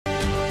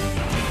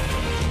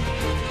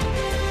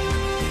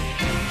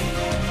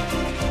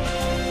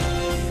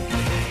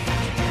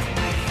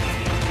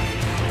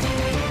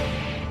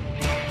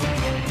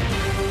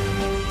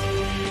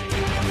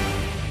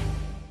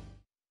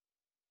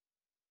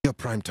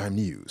Primetime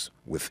News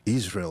with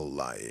Israel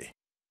Lai.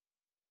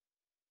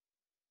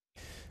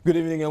 Good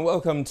evening and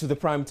welcome to the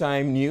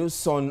Primetime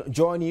News on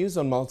Joy News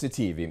on Multi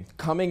TV.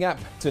 Coming up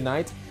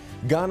tonight,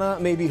 Ghana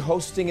may be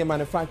hosting a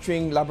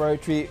manufacturing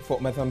laboratory for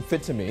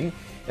methamphetamine,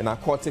 a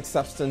narcotic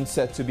substance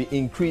said to be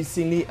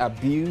increasingly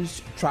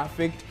abused,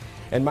 trafficked,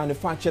 and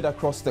manufactured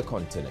across the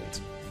continent.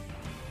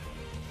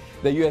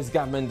 The U.S.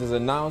 government has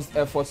announced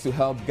efforts to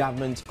help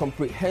government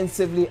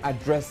comprehensively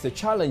address the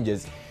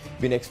challenges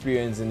being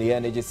experienced in the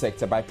energy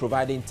sector by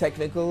providing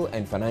technical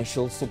and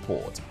financial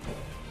support.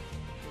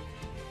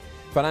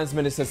 Finance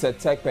Minister Seth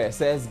Terkper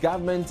says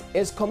government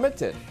is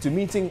committed to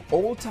meeting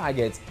all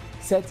targets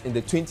set in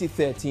the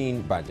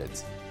 2013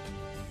 budget.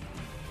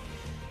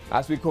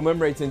 As we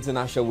commemorate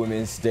International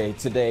Women's Day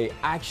today,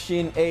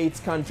 Action Aid's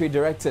country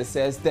director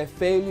says their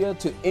failure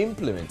to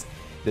implement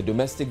the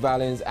Domestic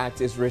Violence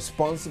Act is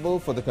responsible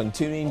for the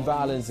continuing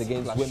violence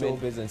against women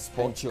and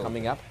sports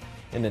coming up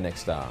in the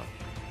next hour.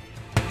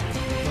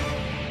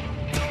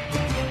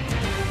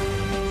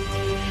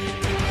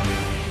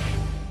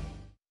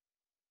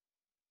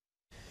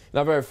 In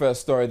our very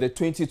first story, the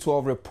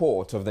 2012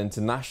 report of the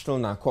International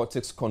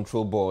Narcotics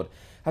Control Board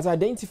has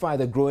identified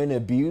the growing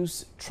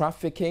abuse,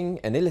 trafficking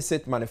and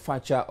illicit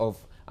manufacture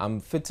of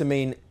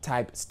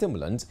amphetamine-type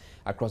stimulants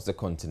across the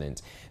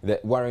continent.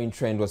 The worrying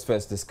trend was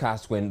first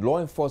discussed when law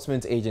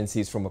enforcement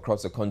agencies from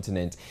across the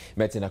continent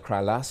met in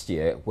Accra last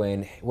year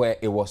where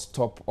it was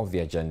top of the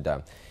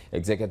agenda.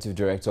 Executive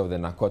Director of the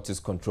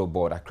Narcotics Control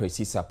Board,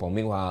 Akresi Sapong,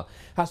 meanwhile,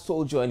 has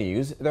told Joy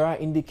News there are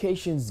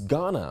indications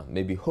Ghana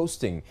may be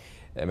hosting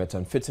a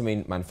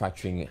methamphetamine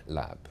manufacturing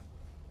lab.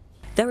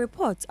 The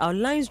report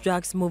outlines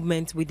drugs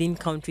movement within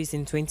countries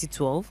in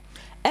 2012,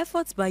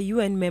 efforts by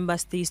UN member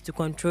states to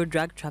control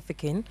drug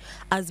trafficking,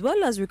 as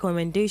well as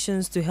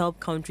recommendations to help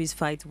countries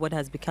fight what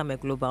has become a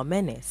global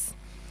menace.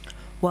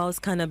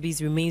 Whilst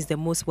cannabis remains the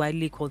most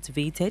widely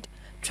cultivated,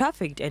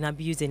 trafficked and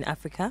abused in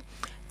Africa,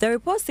 the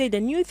report said the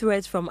new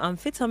threat from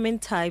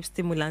amphetamine-type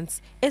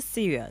stimulants is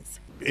serious.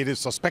 It is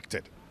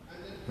suspected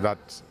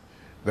that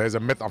there is a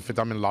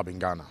methamphetamine lab in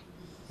Ghana,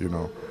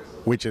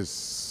 which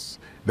is,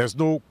 there's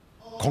no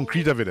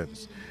concrete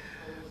evidence.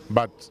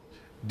 But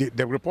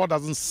the report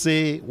doesn't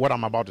say what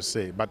I'm about to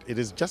say, but it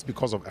is just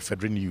because of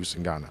ephedrine use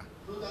in Ghana.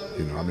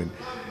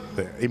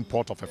 The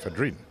import of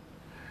ephedrine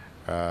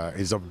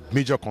is of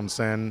major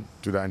concern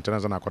to the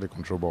International Narcotic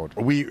Control Board.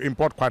 We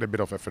import quite a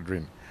bit of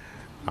ephedrine,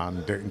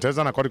 and the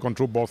International Narcotic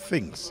Control Board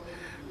thinks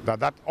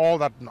that all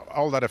that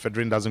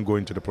ephedrine doesn't go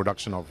into the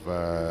production of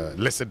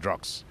illicit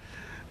drugs.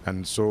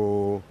 And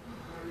so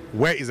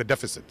where is the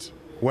deficit?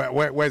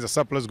 Where is the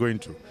surplus going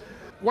to?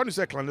 When you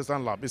say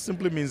clandestine lab, it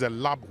simply means a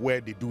lab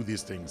where they do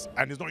these things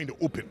and it's not in the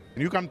open.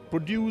 You can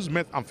produce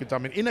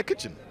methamphetamine in a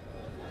kitchen.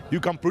 You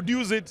can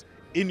produce it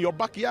in your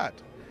backyard.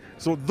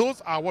 So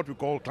those are what we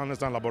call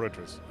clandestine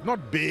laboratories,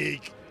 not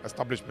big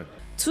establishment.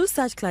 2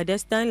 such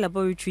clandestine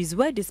laboratories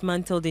were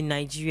dismantled in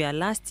Nigeria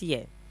last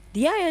year.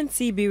 The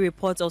INCB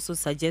report also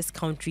suggests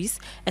countries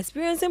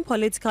experiencing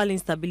political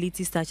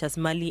instability such as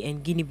Mali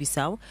and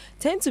Guinea-Bissau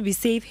tend to be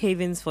safe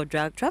havens for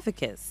drug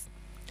traffickers.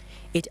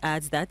 It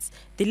adds that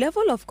the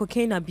level of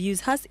cocaine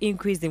abuse has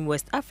increased in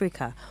West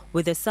Africa,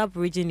 with the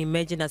sub-region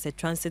emerging as a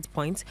transit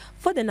point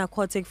for the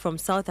narcotic from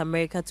South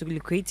America to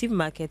lucrative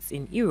markets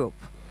in Europe.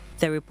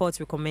 The report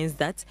recommends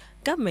that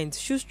government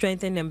should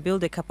strengthen and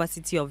build the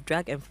capacity of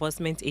drug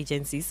enforcement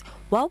agencies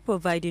while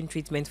providing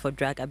treatment for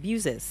drug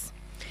abusers.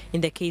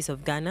 In the case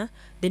of Ghana,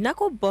 the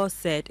NARCO boss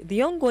said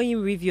the ongoing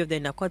review of the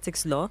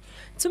narcotics law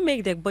to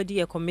make the body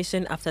a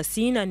commission after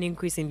seeing an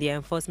increase in their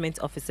enforcement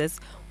officers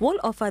will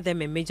offer them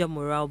a major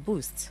morale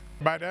boost.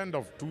 By the end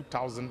of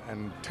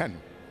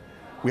 2010,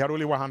 we had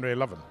only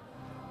 111.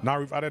 Now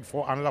we've added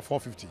another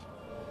 450,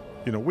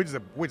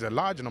 which is a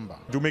large number.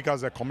 To make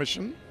us a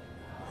commission,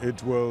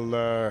 it will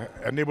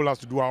enable us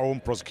to do our own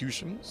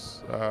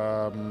prosecutions.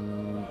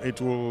 It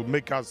will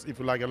make us, if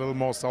you like, a little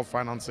more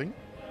self-financing.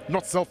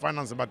 Not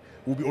self-financing, but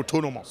we'll be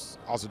autonomous,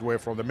 as it were,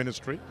 from the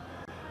ministry.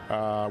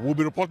 We'll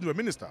be reporting to the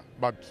minister,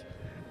 but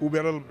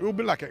we'll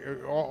be like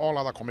all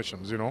other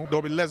commissions,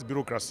 There'll be less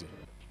bureaucracy.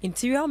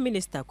 Interior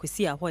Minister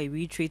Kwesi Ahoy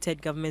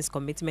reiterated government's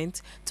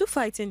commitment to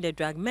fighting the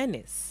drug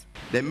menace.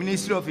 The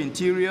Ministry of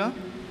Interior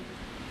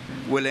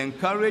will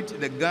encourage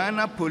the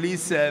Ghana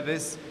Police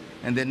Service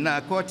and the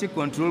Narcotic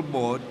Control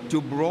Board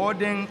to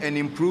broaden and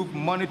improve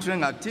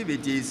monitoring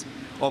activities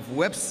of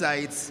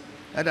websites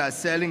that are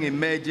selling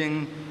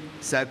emerging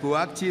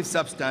psychoactive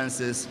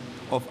substances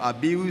of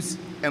abuse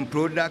and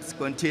products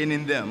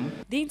containing them.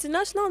 The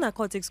International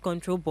Narcotics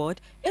Control Board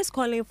is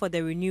calling for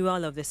the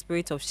renewal of the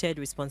spirit of shared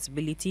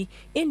responsibility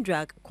in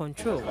drug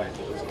control.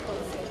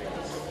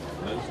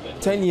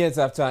 10 years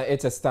after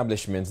its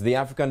establishment, the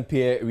African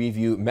Peer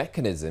Review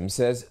Mechanism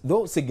says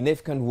though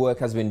significant work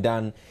has been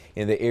done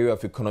in the area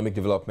of economic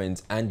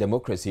development and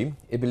democracy,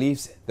 it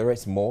believes there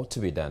is more to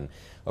be done.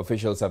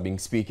 Officials have been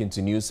speaking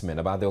to newsmen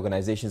about the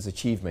organization's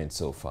achievements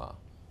so far.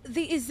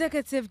 The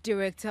Executive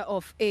Director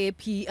of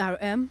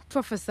APRM,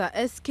 Professor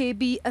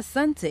SKB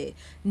Asante,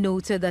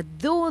 noted that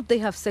though they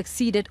have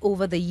succeeded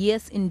over the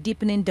years in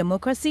deepening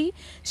democracy,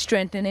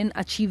 strengthening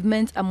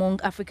achievements among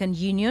African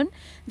Union,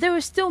 there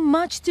is still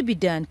much to be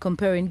done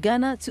comparing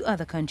Ghana to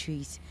other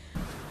countries.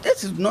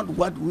 This is not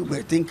what we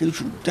were thinking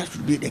that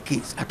should be the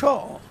case at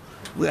all.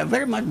 We are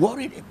very much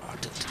worried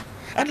about it.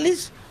 At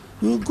least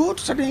you go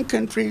to certain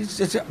countries,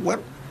 they say,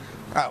 well,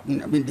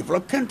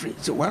 developed countries,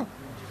 say, well,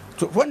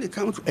 so when it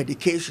comes to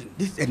education,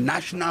 this is a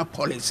national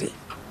policy.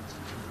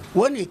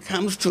 When it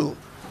comes to,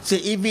 say,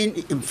 even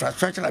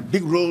infrastructure, like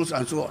big roads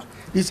and so on,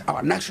 this is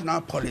our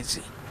national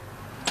policy.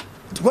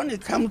 When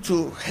it comes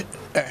to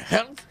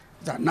health,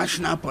 the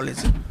national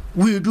policy,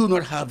 we do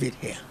not have it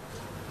here.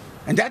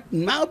 And that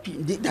now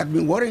has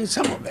been worrying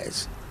some of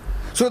us.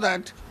 So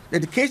that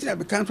education has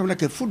become something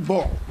like a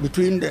football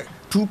between the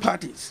two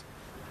parties.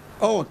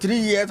 Oh, 3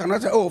 years,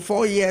 another, oh,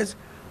 4 years.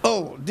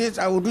 Oh, this,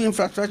 I will do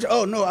infrastructure.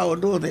 Oh, no, I will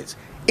do this.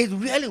 It's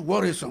really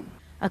worrisome.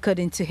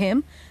 According to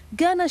him,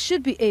 Ghana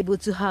should be able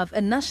to have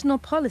a national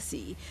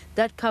policy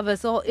that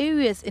covers all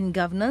areas in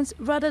governance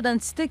rather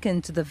than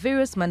sticking to the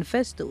various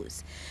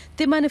manifestos.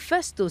 The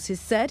manifestos, he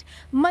said,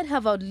 might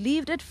have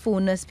outlived its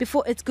fullness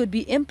before it could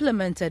be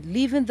implemented,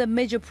 leaving the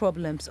major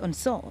problems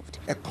unsolved.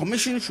 A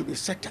commission should be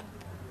set up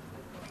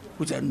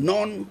with a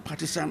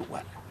non-partisan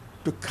one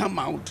to come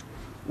out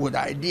with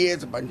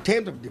ideas about in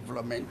terms of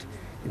development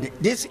in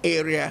this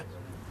area,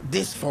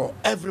 this for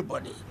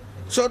everybody.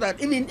 So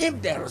that even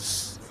if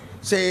there's,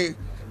 say,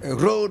 a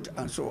road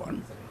and so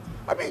on,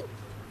 I mean,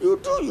 you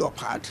do your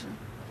part.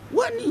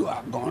 When you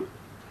are gone,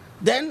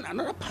 then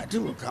another party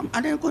will come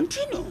and then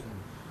continue.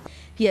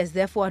 He has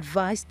therefore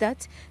advised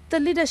that the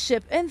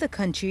leadership in the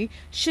country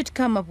should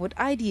come up with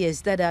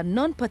ideas that are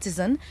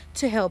non-partisan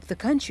to help the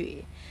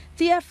country.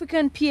 The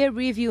African Peer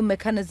Review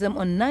Mechanism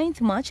on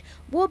 9th March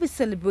will be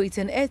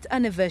celebrating its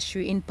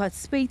anniversary in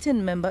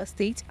participating member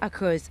states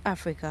across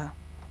Africa.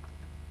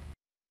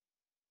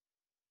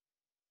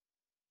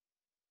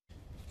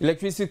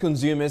 Electricity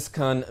consumers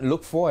can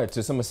look forward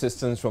to some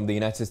assistance from the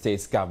United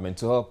States government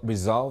to help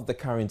resolve the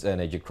current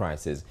energy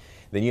crisis.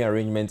 The new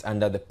arrangement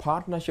under the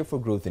Partnership for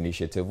Growth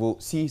initiative will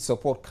see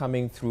support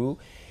coming through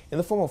in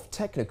the form of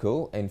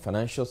technical and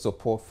financial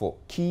support for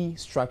key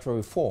structural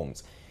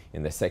reforms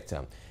in the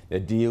sector. The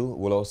deal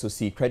will also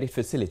see credit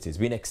facilities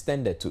being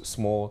extended to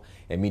small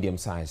and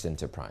medium-sized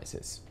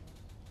enterprises.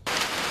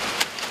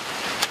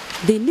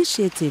 The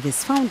initiative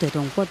is founded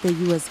on what the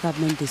U.S.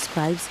 government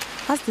describes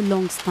as the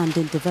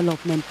long-standing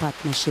development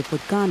partnership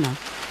with Ghana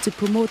to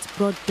promote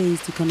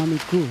broad-based economic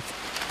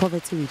growth,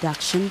 poverty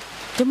reduction,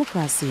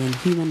 democracy and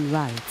human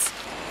rights.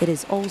 It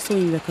is also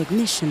in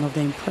recognition of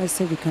the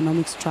impressive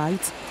economic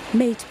strides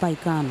made by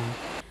Ghana.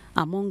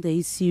 Among the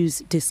issues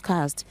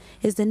discussed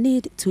is the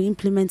need to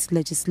implement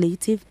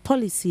legislative,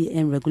 policy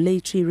and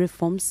regulatory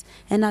reforms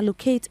and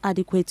allocate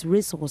adequate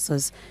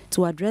resources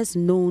to address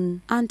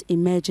known and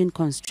emerging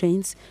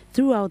constraints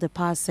throughout the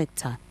power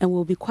sector, and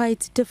will be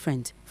quite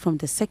different from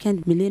the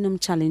second Millennium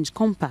Challenge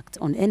Compact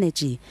on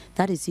energy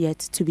that is yet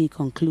to be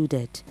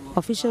concluded.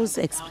 Officials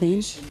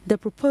explain the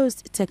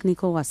proposed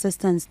technical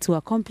assistance to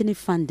accompany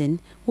funding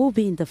will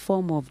be in the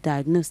form of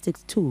diagnostic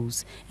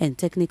tools and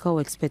technical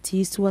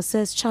expertise to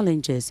assess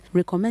challenges,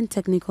 recommend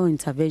technical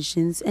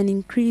interventions and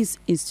increase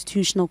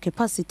institutional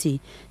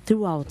capacity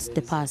throughout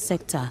the power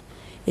sector.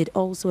 It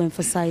also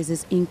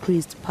emphasizes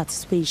increased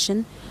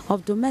participation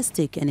of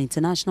domestic and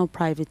international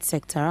private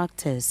sector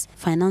actors.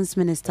 Finance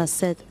Minister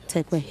Seth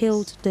Terkper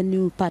hailed the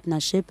new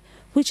partnership,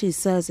 which he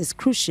says is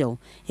crucial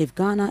if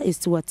Ghana is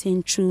to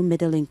attain true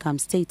middle-income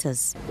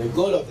status. The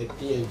goal of the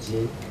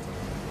PFG,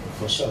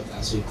 for short,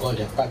 as we call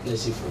the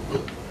Partnership for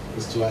Growth,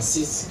 is to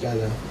assist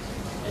Ghana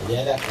and the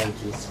other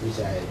countries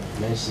which I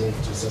mentioned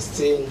to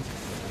sustain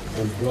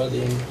and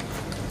broaden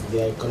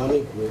their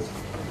economic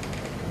growth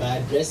by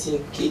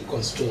addressing key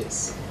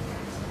constraints.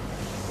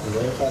 And the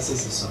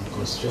emphasis is on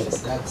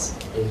constraints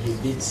that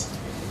inhibit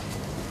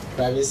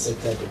private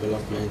sector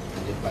development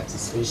and their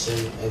participation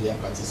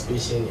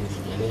in the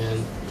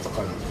Ghanaian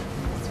economy.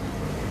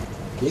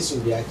 This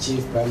will be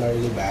achieved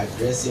primarily by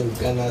addressing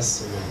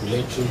Ghana's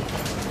regulatory,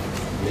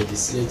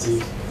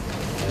 legislative,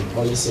 and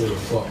policy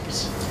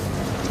reforms,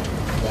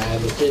 by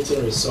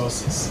allocating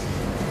resources,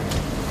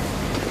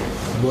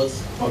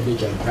 both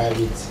public and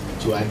private,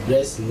 to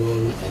address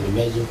known and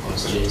emerging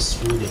constraints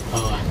through the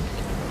power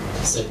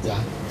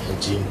sector and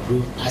to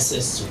improve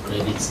access to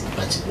credit,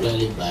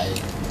 particularly by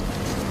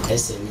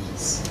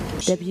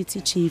SMEs. Deputy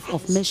Chief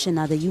of Mission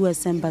at the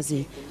U.S.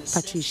 Embassy,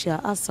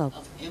 Patricia Assop,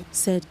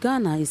 said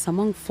Ghana is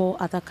among 4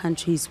 other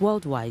countries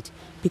worldwide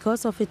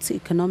because of its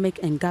economic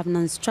and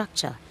governance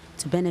structure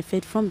to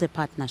benefit from the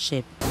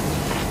partnership.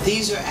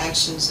 These are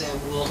actions that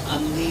will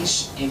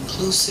unleash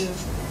inclusive,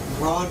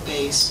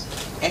 broad-based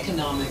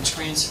economic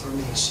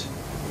transformation.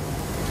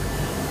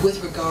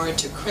 With regard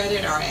to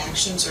credit, our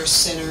actions are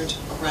centered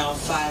around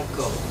 5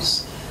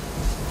 goals.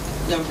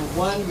 Number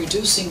 1,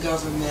 reducing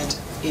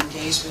government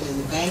engagement in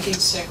the banking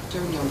sector.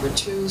 Number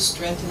 2,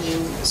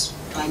 strengthening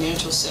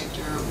financial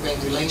sector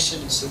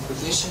regulation and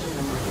supervision.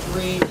 Number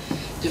 3,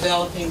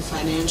 developing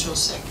financial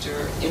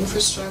sector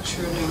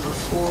infrastructure. Number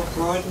 4,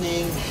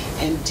 broadening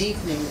and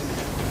deepening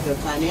the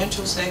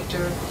financial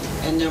sector.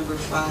 And number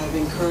 5,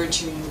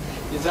 encouraging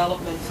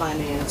development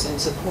finance and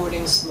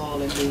supporting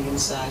small and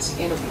medium-sized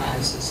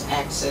enterprises'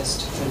 access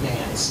to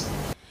finance.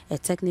 A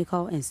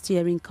technical and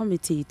steering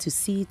committee to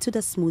see to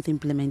the smooth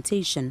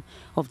implementation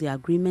of the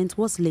agreement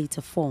was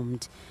later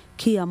formed.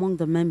 Key among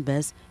the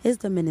members is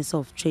the Minister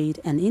of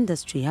Trade and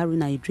Industry,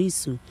 Haruna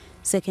Iddrisu,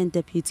 Second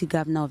Deputy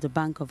Governor of the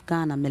Bank of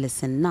Ghana,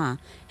 Millicent Nah,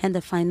 and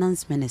the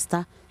Finance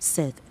Minister,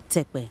 Seth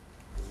Terkper.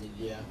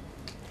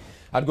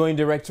 Outgoing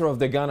Director of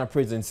the Ghana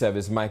Prison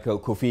Service, Michael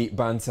Kofi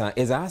Bantah,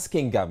 is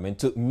asking government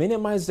to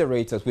minimize the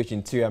rate at which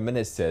interior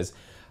ministers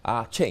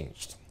are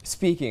changed.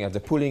 Speaking at the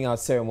pulling out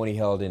ceremony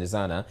held in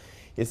Zana,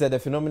 he said the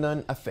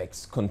phenomenon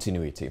affects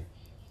continuity.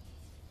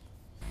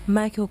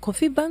 Michael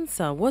Kofi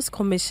Bantah was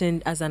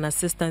commissioned as an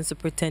Assistant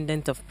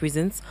Superintendent of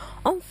Prisons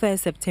on 1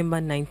 September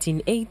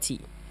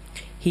 1980.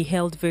 He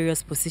held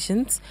various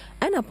positions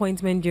and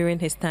appointments during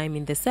his time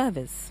in the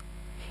service.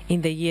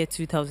 In the year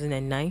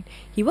 2009,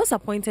 he was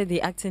appointed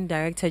the Acting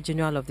Director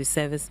General of the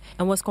service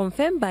and was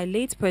confirmed by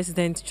late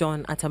President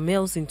John Atta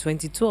Mills in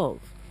 2012.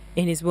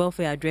 In his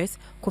welfare address,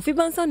 Kofi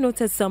Bantah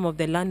noted some of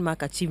the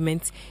landmark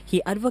achievements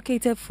he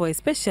advocated for,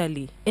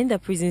 especially in the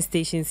prison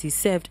stations he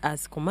served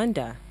as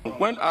commander.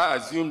 When I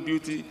assumed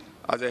duty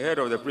as the head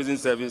of the prison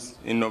service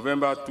in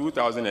November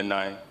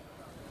 2009,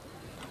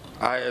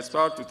 I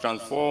aspired to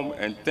transform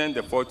and turn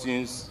the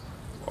fortunes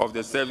of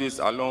the service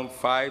along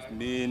 5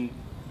 main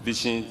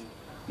visions,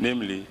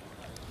 namely,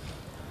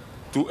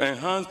 to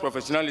enhance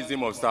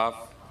professionalism of staff,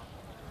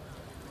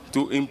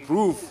 to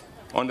improve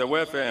on the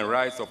welfare and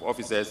rights of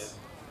officers,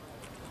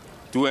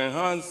 to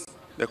enhance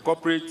the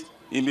corporate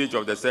image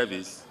of the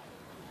service,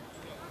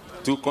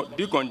 to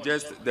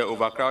decongest the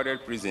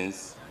overcrowded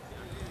prisons,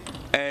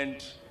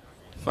 and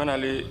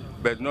finally,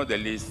 but not the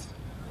least,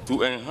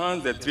 to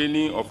enhance the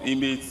training of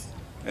inmates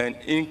and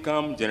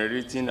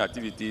income-generating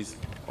activities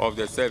of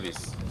the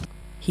service.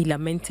 He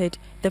lamented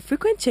the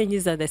frequent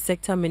changes at the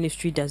sector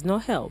ministry does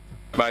not help.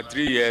 My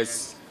 3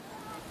 years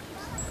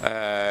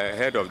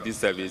head of this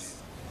service,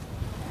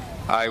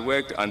 I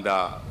worked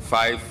under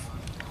 5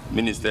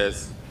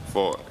 ministers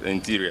for the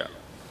interior.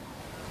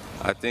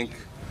 I think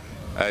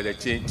the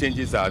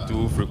changes are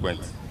too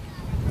frequent,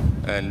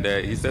 and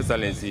His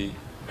Excellency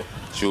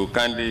should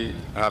kindly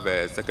have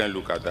a second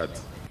look at that.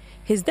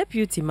 His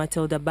deputy,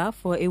 Matilda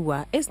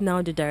Bafo-Ewa, is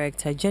now the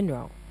Director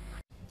General.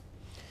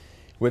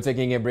 We're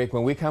taking a break.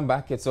 When we come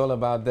back, it's all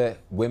about the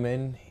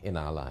women in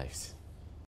our lives.